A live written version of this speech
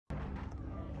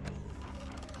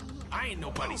I ain't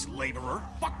nobody's laborer.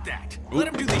 Fuck that. Let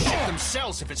them do this shit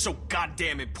themselves if it's so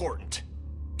goddamn important.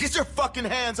 Get your fucking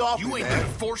hands off me, You ain't man.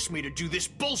 gonna force me to do this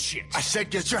bullshit. I said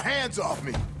get your hands off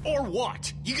me. Or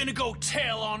what? You gonna go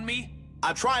tail on me?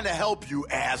 I'm trying to help you,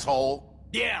 asshole.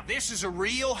 Yeah, this is a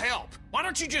real help. Why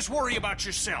don't you just worry about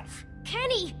yourself?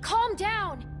 Kenny, calm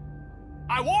down.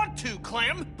 I want to,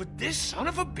 Clem, but this son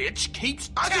of a bitch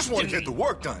keeps I just want to testing get the me.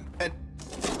 work done. And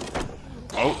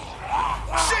Oh,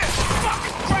 Shit!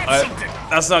 Fuck! Grab something!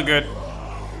 that's not good.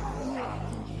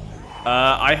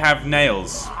 I have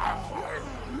nails.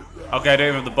 Okay, I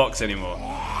don't have the box anymore.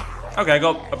 Okay, I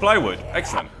got a plywood.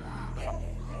 Excellent.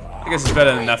 I guess it's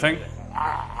better than nothing.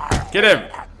 Get him!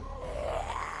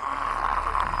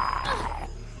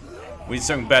 We need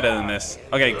something better than this.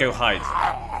 Okay, go hide.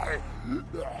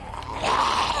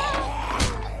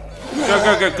 Go,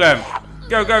 go, go, Clem.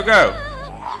 Go, go, go.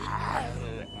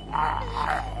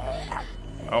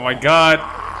 Oh my god.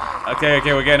 Okay,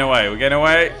 okay, we're getting away. We're getting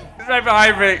away. He's right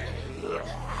behind me.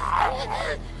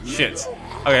 Shit.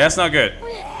 Okay, that's not good.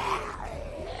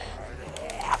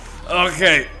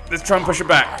 Okay, let's try and push it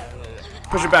back.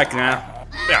 Push it back now.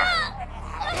 Yeah.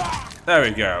 There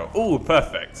we go. Ooh,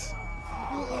 perfect.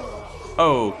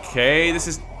 Okay, this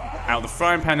is out the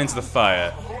frying pan into the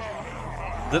fire.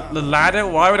 The ladder?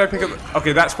 Why would I pick up?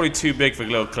 Okay, that's probably too big for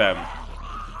little Clem.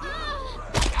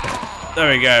 There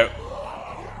we go.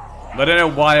 I don't know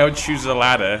why I would choose the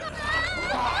ladder.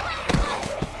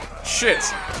 Shit.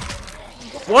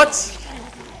 What?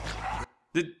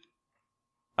 Did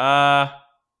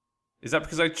is that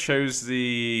because I chose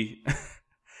the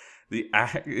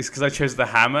it's because I chose the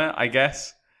hammer, I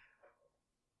guess.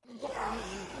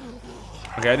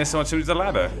 Okay, I need someone to use the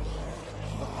ladder.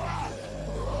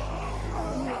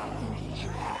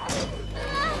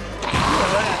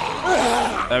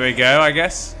 There we go, I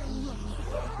guess.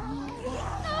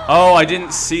 Oh, I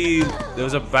didn't see there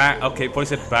was a back. Okay, probably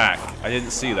said back. I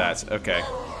didn't see that. Okay.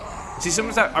 See,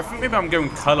 sometimes I think maybe I'm going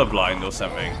colorblind or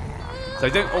something, so I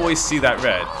don't always see that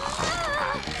red.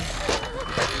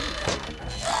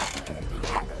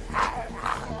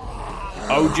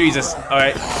 Oh Jesus! All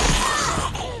right.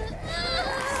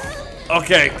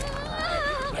 Okay.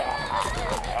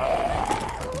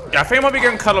 Yeah, I think I might be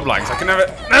going colorblind. So I can never.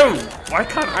 No! Why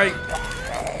can't I?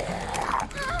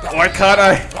 Why can't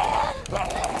I?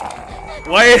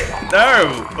 Why?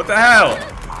 No! What the hell?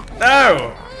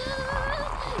 No!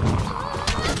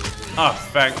 Oh,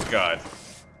 thank God.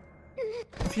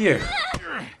 Phew.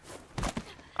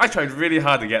 I tried really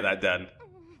hard to get that done.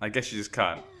 I guess you just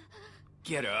can't.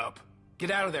 Get up.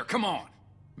 Get out of there. Come on.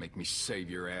 Make me save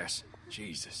your ass.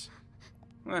 Jesus.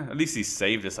 Well, at least he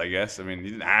saved us, I guess. I mean, he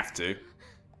didn't have to.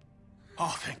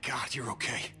 Oh, thank God you're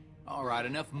okay. All right,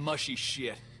 enough mushy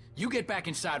shit. You get back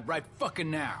inside right fucking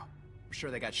now. I'm sure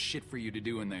they got shit for you to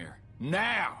do in there.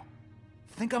 Now!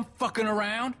 Think I'm fucking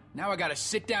around? Now I gotta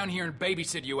sit down here and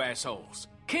babysit you assholes.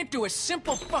 Can't do a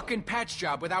simple fucking patch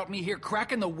job without me here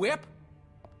cracking the whip?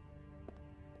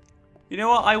 You know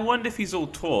what? I wonder if he's all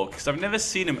talk, because I've never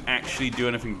seen him actually do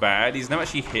anything bad. He's never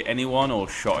actually hit anyone or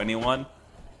shot anyone.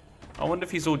 I wonder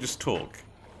if he's all just talk.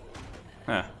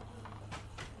 Huh.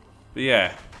 But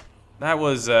yeah, that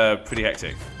was pretty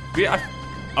hectic. But yeah,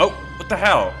 oh, what the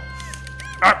hell?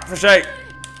 Ah, for shake.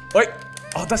 Wait.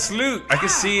 Oh, that's Luke. I can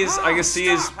see his.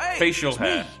 Hey, facial it's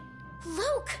hair. me.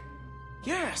 Luke!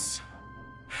 Yes.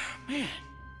 Man,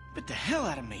 bit the hell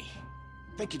out of me.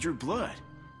 Think you drew blood.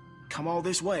 Come all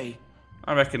this way.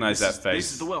 I recognize that face.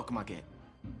 This is the welcome I get.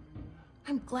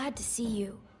 I'm glad to see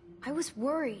you. I was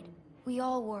worried. We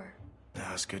all were. No,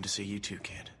 it's good to see you too,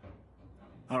 kid.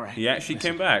 All right. He actually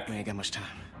came back. We ain't got much time.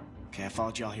 Okay, I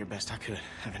followed y'all here best I could.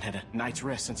 Haven't had a night's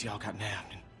rest since y'all got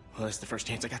nabbed. And, well, it's the first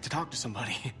chance I got to talk to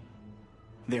somebody.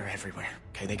 They're everywhere.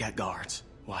 Okay, they got guards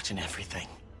watching everything.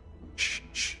 Shh,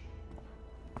 shh.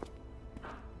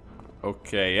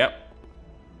 Okay, yep.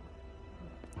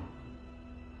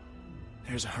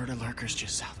 There's a herd of lurkers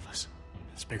just south of us.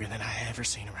 It's bigger than I ever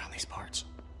seen around these parts.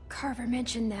 Carver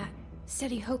mentioned that.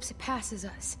 Said he hopes it passes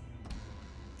us.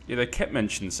 Yeah, they kept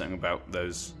mentioning something about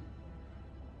those.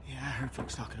 Yeah, I heard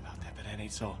folks talking about that, but that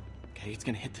ain't so. Okay, it's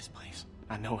gonna hit this place.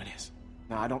 I know it is.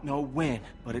 Now, I don't know when,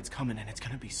 but it's coming and it's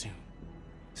gonna be soon.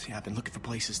 See, I've been looking for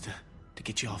places to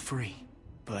get you all free,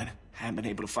 but haven't been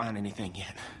able to find anything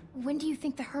yet. When do you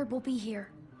think the herd will be here?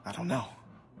 I don't know.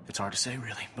 It's hard to say,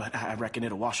 really, but I reckon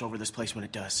it'll wash over this place when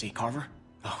it does. See, Carver?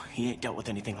 Oh, he ain't dealt with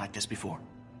anything like this before.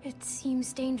 It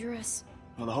seems dangerous.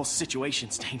 Well, the whole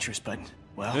situation's dangerous, but,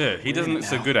 well... Yeah, he we're doesn't in look it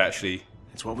so now. good, actually.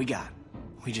 It's what we got.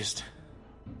 We just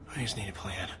need a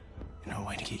plan. You know, a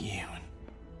way to get you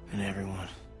and everyone.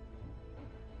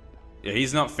 Yeah,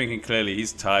 he's not thinking clearly.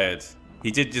 He's tired.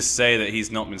 He did just say that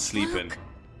he's not been sleeping. Look.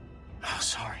 Oh,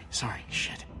 sorry,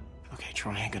 shit. Okay,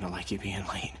 Troy ain't gonna like you being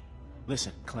late.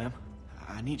 Listen, Clem,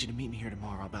 I need you to meet me here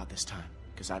tomorrow about this time.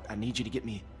 Because I need you to get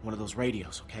me one of those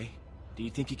radios, okay? Do you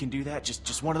think you can do that?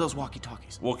 Just one of those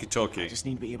walkie-talkies. Walkie-talkie. I just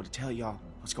need to be able to tell y'all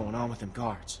what's going on with them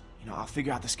guards. You know, I'll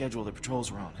figure out the schedule the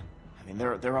patrols are on. I mean,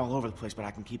 they're all over the place, but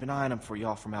I can keep an eye on them for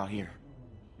y'all from out here.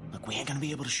 Look, we ain't gonna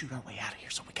be able to shoot our way out of here,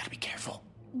 so we gotta be careful.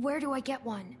 Where do I get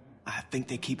one? I think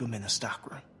they keep them in the stock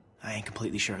room. I ain't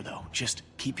completely sure, though. Just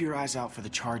keep your eyes out for the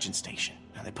charging station.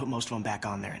 Now, they put most of them back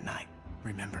on there at night.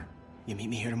 Remember, you meet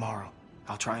me here tomorrow.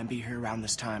 I'll try and be here around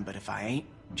this time, but if I ain't,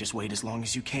 just wait as long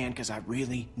as you can, because I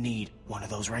really need one of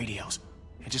those radios.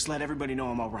 And just let everybody know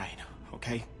I'm all right,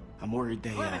 okay? I'm worried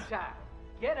they, Clementine,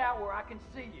 get out where I can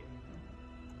see you.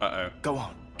 Uh-oh. Go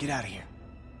on, get out of here.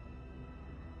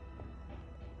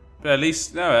 But at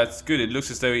least, no, that's good. It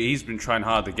looks as though he's been trying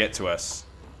hard to get to us.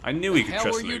 I knew he could Hell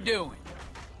trust were you Luke. doing?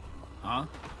 Huh?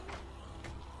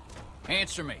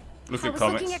 Answer me. Look I at was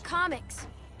comics. looking at comics.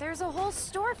 There's a whole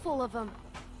store full of them.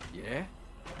 Yeah?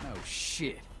 No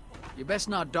shit. You best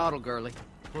not dawdle, girlie.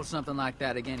 Pull something like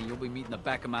that again and you'll be meeting the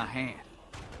back of my hand.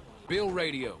 Bill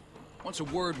Radio wants a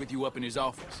word with you up in his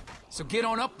office. So get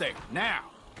on up there, now.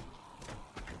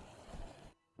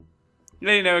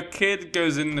 Yeah, you know, a kid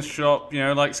goes in the shop, you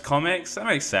know, likes comics. That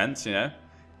makes sense, you know.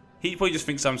 He probably just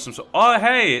thinks I'm some sort. Oh,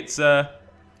 hey, it's that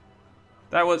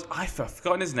was I've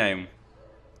forgotten his name.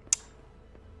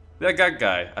 That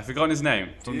guy. I've forgotten his name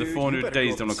from the 400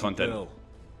 Days Download content. Bill.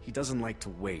 He doesn't like to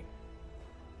wait.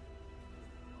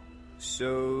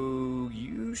 So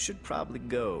you should probably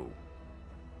go.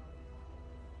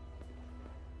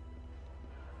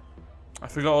 I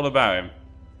forgot all about him.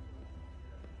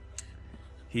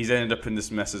 He's ended up in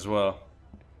this mess as well.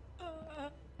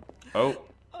 Oh.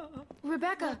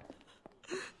 Rebecca.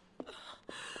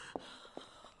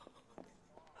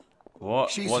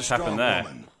 What's happened there?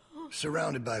 Woman,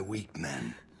 surrounded by weak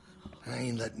men. I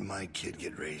ain't letting my kid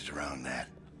get raised around that.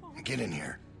 Get in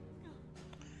here.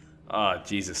 Ah,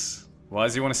 Jesus. Why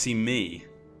does he want to see me?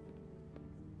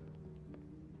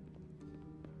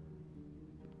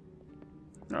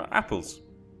 Oh, apples.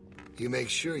 You make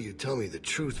sure you tell me the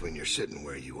truth when you're sitting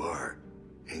where you are,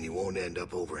 and you won't end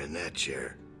up over in that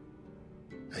chair.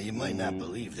 Now, you might not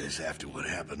believe this after what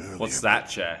happened earlier. What's that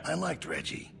chair? I liked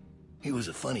Reggie. He was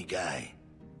a funny guy.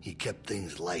 He kept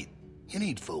things light. You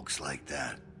need folks like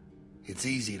that. It's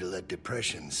easy to let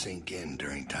depression sink in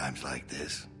during times like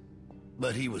this.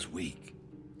 But he was weak.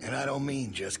 And I don't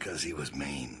mean just because he was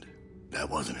maimed. That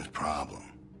wasn't his problem.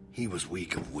 He was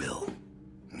weak of will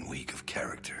and weak of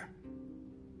character.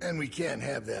 And we can't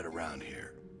have that around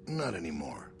here. Not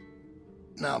anymore.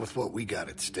 Not with what we got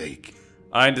at stake.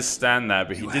 I understand that,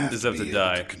 but he You didn't have deserve be to able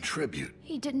die. to contribute.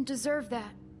 He didn't deserve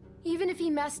that. Even if he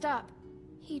messed up,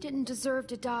 he didn't deserve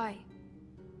to die.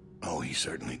 Oh, he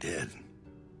certainly did.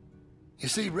 You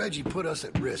see, Reggie put us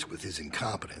at risk with his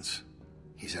incompetence.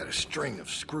 He's had a string of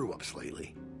screw-ups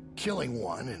lately. Killing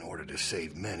one in order to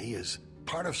save many is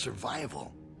part of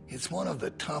survival. It's one of the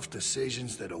tough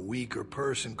decisions that a weaker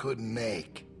person couldn't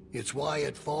make. It's why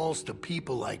it falls to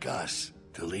people like us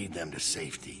to lead them to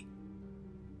safety.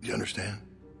 You understand?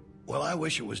 Well, I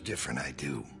wish it was different, I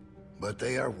do. But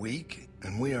they are weak,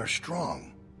 and we are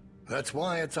strong. That's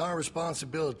why it's our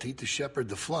responsibility to shepherd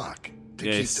the flock, to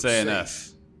Yeah, keep he's them saying safe.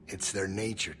 us. It's their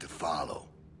nature to follow,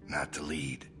 not to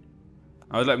lead.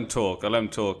 I'll let him talk. I'll let him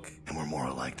talk. And we're more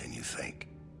alike than you think.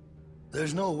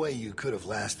 There's no way you could have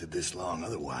lasted this long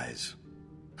otherwise.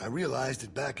 I realized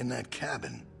it back in that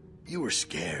cabin. You were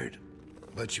scared,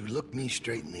 but you looked me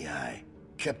straight in the eye,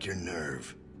 kept your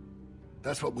nerve.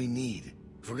 That's what we need.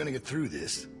 If we're gonna get through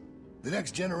this, the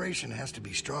next generation has to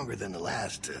be stronger than the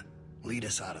last to lead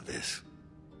us out of this.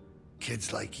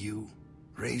 Kids like you,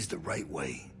 raised the right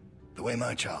way, the way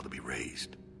my child will be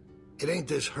raised. It ain't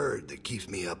this herd that keeps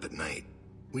me up at night.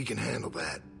 We can handle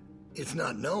that. It's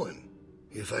not knowing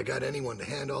if I got anyone to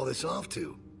hand all this off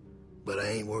to. But I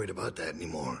ain't worried about that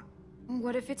anymore.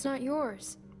 What if it's not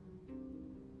yours?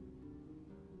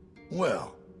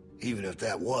 Well, even if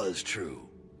that was true,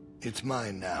 it's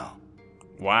mine now.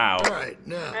 Wow. All right,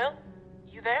 now. Bill,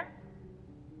 you there?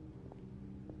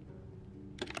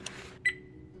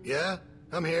 Yeah,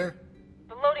 I'm here.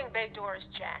 The loading bay door is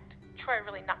jacked. Troy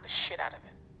really knocked the shit out of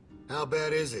it. How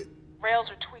bad is it? Rails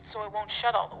are tweaked so it won't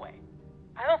shut all the way.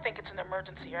 I don't think it's an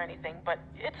emergency or anything, but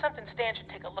it's something Stan should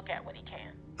take a look at when he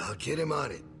can. I'll get him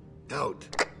on it.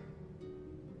 Out.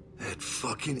 That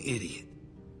fucking idiot.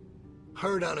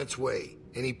 Herd on its way,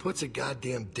 and he puts a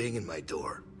goddamn ding in my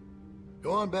door.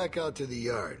 Go on back out to the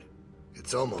yard.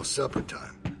 It's almost supper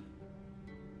time.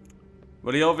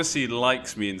 Well, he obviously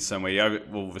likes me in some way.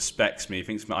 Well, respects me.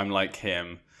 Thinks I'm like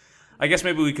him. I guess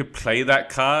maybe we could play that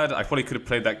card. I probably could have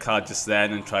played that card just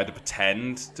then and tried to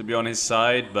pretend to be on his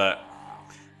side, but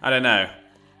I don't know.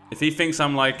 If he thinks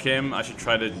I'm like him, I should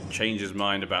try to change his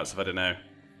mind about stuff. I don't know.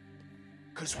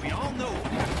 Because we all know what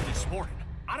happened this morning.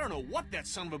 I don't know what that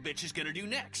son of a bitch is gonna do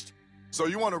next. So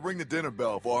you want to ring the dinner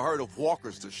bell for a herd of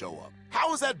walkers to show up?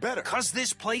 How is that better? Because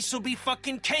this place will be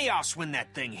fucking chaos when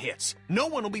that thing hits. No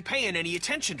one will be paying any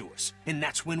attention to us. And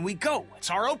that's when we go. It's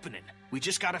our opening. We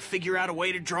just gotta figure out a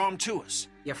way to draw them to us.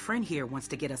 Your friend here wants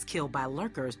to get us killed by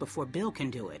lurkers before Bill can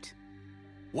do it.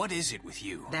 What is it with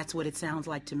you? That's what it sounds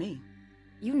like to me.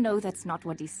 You know that's not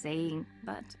what he's saying,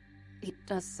 but it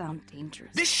does sound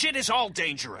dangerous. This shit is all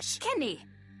dangerous. Kenny,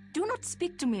 do not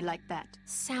speak to me like that.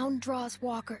 Sound draws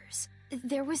walkers.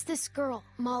 There was this girl,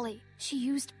 Molly. She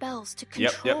used bells to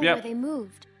control Yep. where they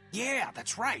moved. Yeah,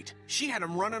 that's right. She had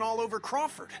them running all over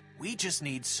Crawford. We just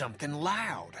need something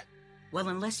loud. Well,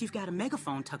 unless you've got a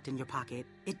megaphone tucked in your pocket,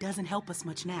 it doesn't help us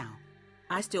much now.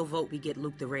 I still vote we get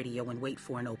Luke the radio and wait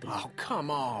for an opening. Oh,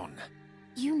 come on.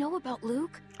 You know about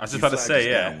Luke? I was just about to say,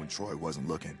 yeah. When Troy wasn't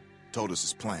looking, told us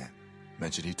his plan.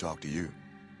 Mentioned he talked to you.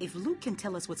 If Luke can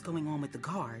tell us what's going on with the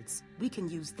guards, we can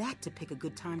use that to pick a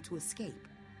good time to escape.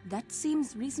 That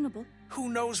seems reasonable. Who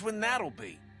knows when that'll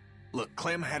be? Look,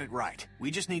 Clem had it right.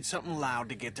 We just need something loud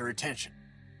to get their attention.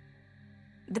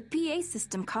 The PA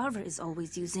system Carver is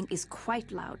always using is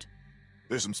quite loud.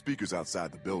 There's some speakers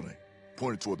outside the building,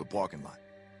 pointed toward the parking lot.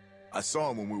 I saw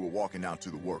them when we were walking out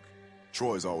to the work.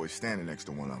 Troy's always standing next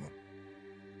to one of them.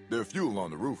 There are a few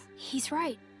along the roof. He's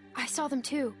right. I saw them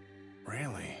too.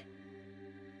 Really?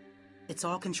 It's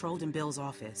all controlled in Bill's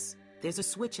office. There's a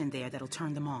switch in there that'll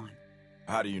turn them on.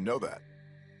 How do you know that?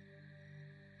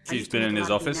 He's been in his I used to make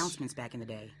a lot of the office. announcements back in the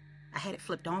day. I had it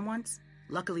flipped on once.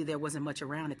 Luckily, there wasn't much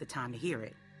around at the time to hear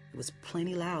it. It was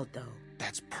plenty loud, though.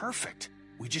 That's perfect.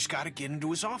 We just gotta get into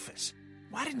his office.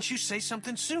 Why didn't you say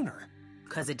something sooner?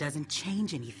 'Cause it doesn't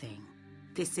change anything.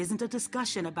 This isn't a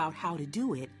discussion about how to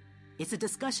do it. It's a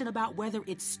discussion about whether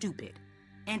it's stupid.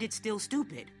 And it's still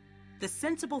stupid. The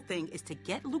sensible thing is to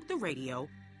get Luke the radio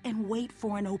and wait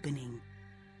for an opening.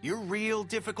 You're real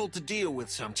difficult to deal with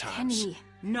sometimes. Kenny.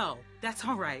 No, that's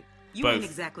all right. You ain't Both.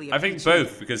 exactly a I think peach.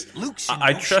 both, because Luke's in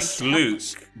I no trust shape to help Luke,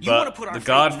 us. You wanna but put our the faith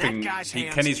guard in that thing, guy's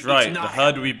hands? Kenny's It's right. not The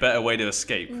herd would be a better way to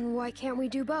escape. Why can't we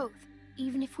do both?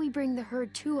 Even if we bring the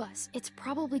herd to us, it's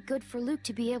probably good for Luke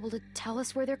to be able to tell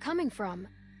us where they're coming from.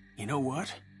 You know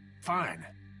what? Fine.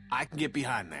 I can get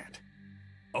behind that.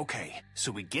 Okay,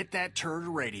 so we get that turd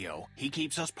radio. He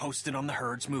keeps us posted on the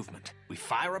herd's movement. We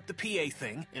fire up the PA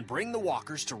thing and bring the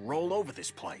walkers to roll over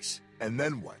this place. And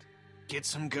then what? Get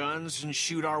some guns and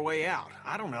shoot our way out.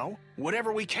 I don't know.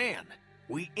 Whatever we can.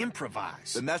 We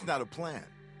improvise. Then that's not a plan.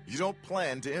 You don't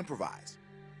plan to improvise.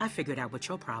 I figured out what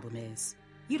your problem is.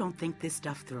 You don't think this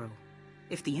stuff through.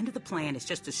 If the end of the plan is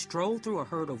just to stroll through a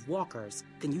herd of walkers,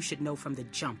 then you should know from the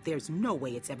jump there's no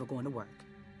way it's ever going to work.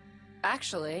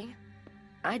 Actually,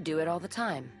 I do it all the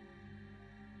time.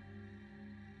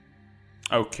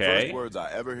 Okay. First words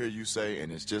I ever hear you say,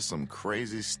 and it's just some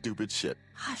crazy, stupid shit.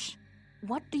 Hush.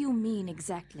 What do you mean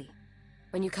exactly?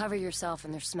 When you cover yourself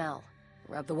in their smell,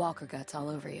 rub the walker guts all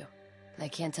over you. They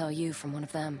can't tell you from one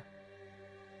of them.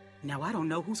 Now I don't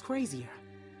know who's crazier.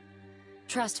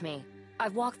 Trust me,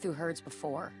 I've walked through herds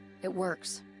before. It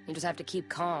works. You just have to keep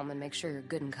calm and make sure you're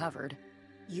good and covered.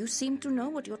 You seem to know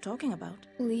what you're talking about.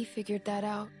 Lee figured that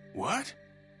out. What?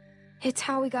 It's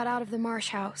how we got out of the marsh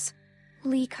house.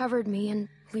 Lee covered me and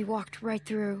we walked right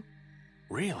through.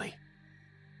 Really?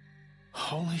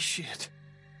 Holy shit.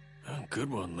 Oh, good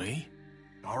one, Lee.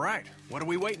 All right, what are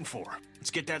we waiting for?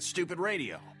 Let's get that stupid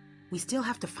radio. We still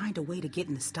have to find a way to get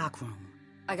in the stockroom.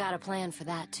 I got a plan for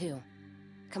that, too.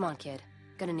 Come on, kid.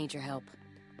 Gonna need your help.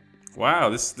 Wow,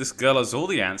 this girl has all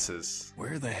the answers.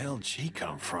 Where the hell did she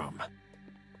come from?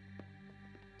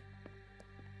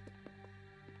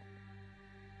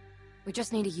 We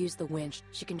just need to use the winch.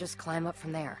 She can just climb up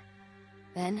from there.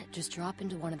 Then, just drop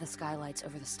into one of the skylights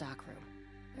over the stockroom.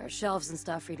 There are shelves and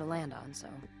stuff for you to land on, so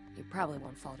you probably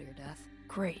won't fall to your death.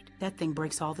 Great. That thing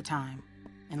breaks all the time.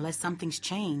 Unless something's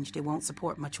changed, it won't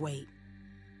support much weight.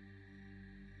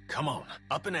 Come on,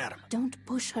 up and at him. Don't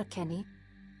push her, Kenny.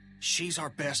 She's our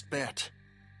best bet.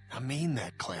 I mean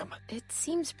that, Clem. It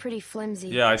seems pretty flimsy.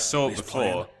 Yeah, I saw it This before.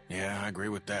 plan- Yeah, I agree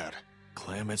with that.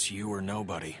 Clem, it's you or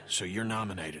nobody, so you're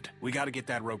nominated. We gotta get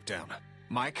that rope down.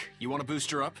 Mike, you wanna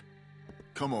boost her up?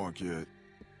 Come on, kid.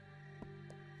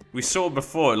 We saw it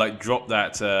before, like, drop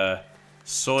that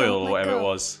soil Don't or let whatever it go.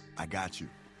 was. I got you.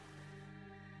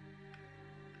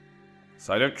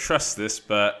 So I don't trust this,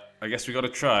 but I guess we gotta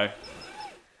try.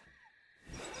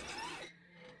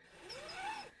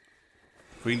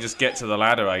 If we can just get to the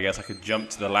ladder, I guess I could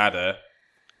jump to the ladder.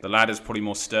 The ladder's probably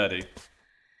more sturdy.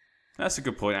 That's a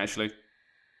good point, actually.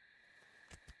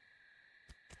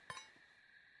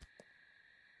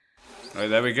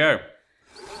 Alright, there we go.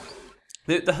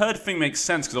 The herd thing makes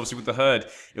sense, because obviously with the herd,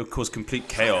 it'll cause complete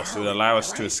chaos. It would allow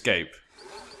us to escape.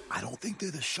 I don't think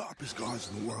they're the sharpest guards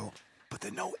in the world, but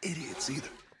they're no idiots either.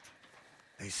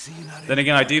 They see you not. Then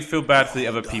again, I do feel bad for the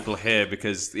other people here,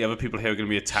 because the other people here are going to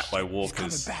be attacked by walkers.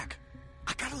 He's coming back.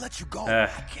 I gotta let you go. I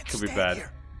can't could be stand bad.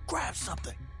 here. Grab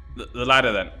something. The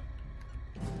ladder, then.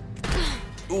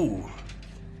 Ooh.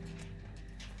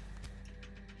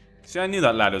 See, I knew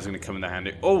that ladder was going to come in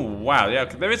handy. Oh, wow. Yeah,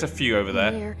 there is a few over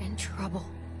there. We're in trouble.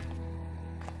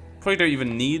 Probably don't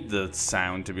even need the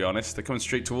sound, to be honest. They're coming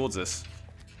straight towards us.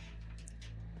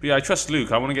 But yeah, I trust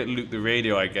Luke. I want to get Luke the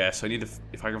radio, I guess. I need to...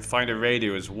 If I can find a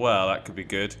radio as well, that could be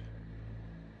good.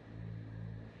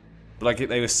 But like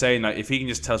they were saying, like, if he can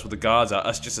just tell us what the guards are,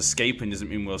 us just escaping doesn't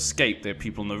mean we'll escape. They have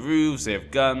people on the roofs. They have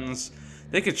guns.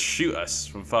 They could shoot us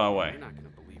from far away. You're not going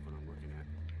to believe what I'm looking at.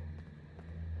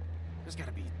 There's got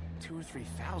to be 2,000 or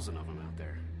 3,000 of them out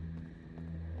there.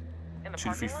 In the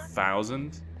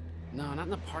 2,000-3,000? No, not in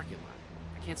the parking lot.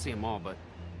 I can't see them all, but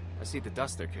I see the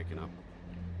dust they're kicking up.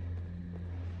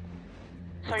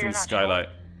 So Look you're in the not skylight.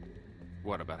 Sure?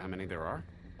 What, about how many there are?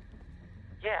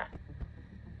 Yeah.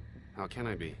 How can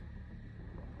I be?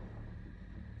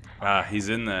 Ah, he's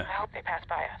in there. I hope they pass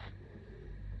by us.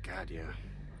 God, yeah.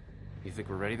 You think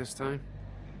we're ready this time?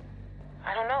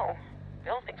 I don't know.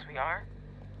 Bill thinks we are.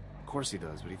 Of course he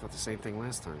does, but he thought the same thing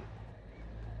last time.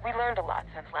 We learned a lot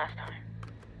since last time.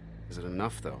 Is it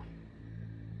enough, though?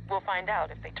 We'll find out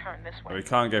if they turn this way. Oh, we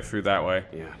can't go through that way.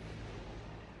 Yeah.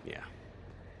 Yeah.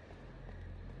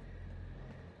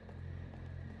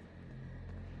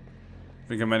 I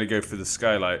think I'm meant to go through the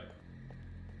skylight.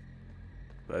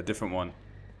 But a different one.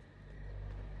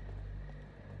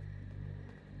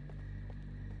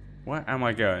 Where am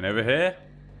I going? Over here?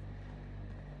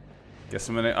 Guess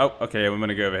I'm gonna... Oh, okay, we're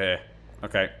gonna go over here.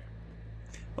 Okay.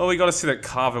 Well, we gotta see that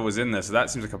Carver was in there, so that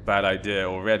seems like a bad idea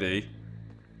already.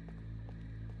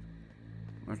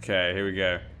 Okay, here we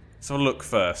go. Let's have a look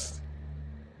first.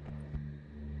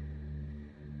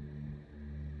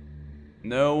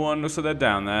 No one looks like they're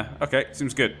down there. Okay,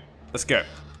 seems good. Let's go.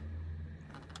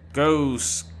 Go,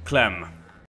 Clem.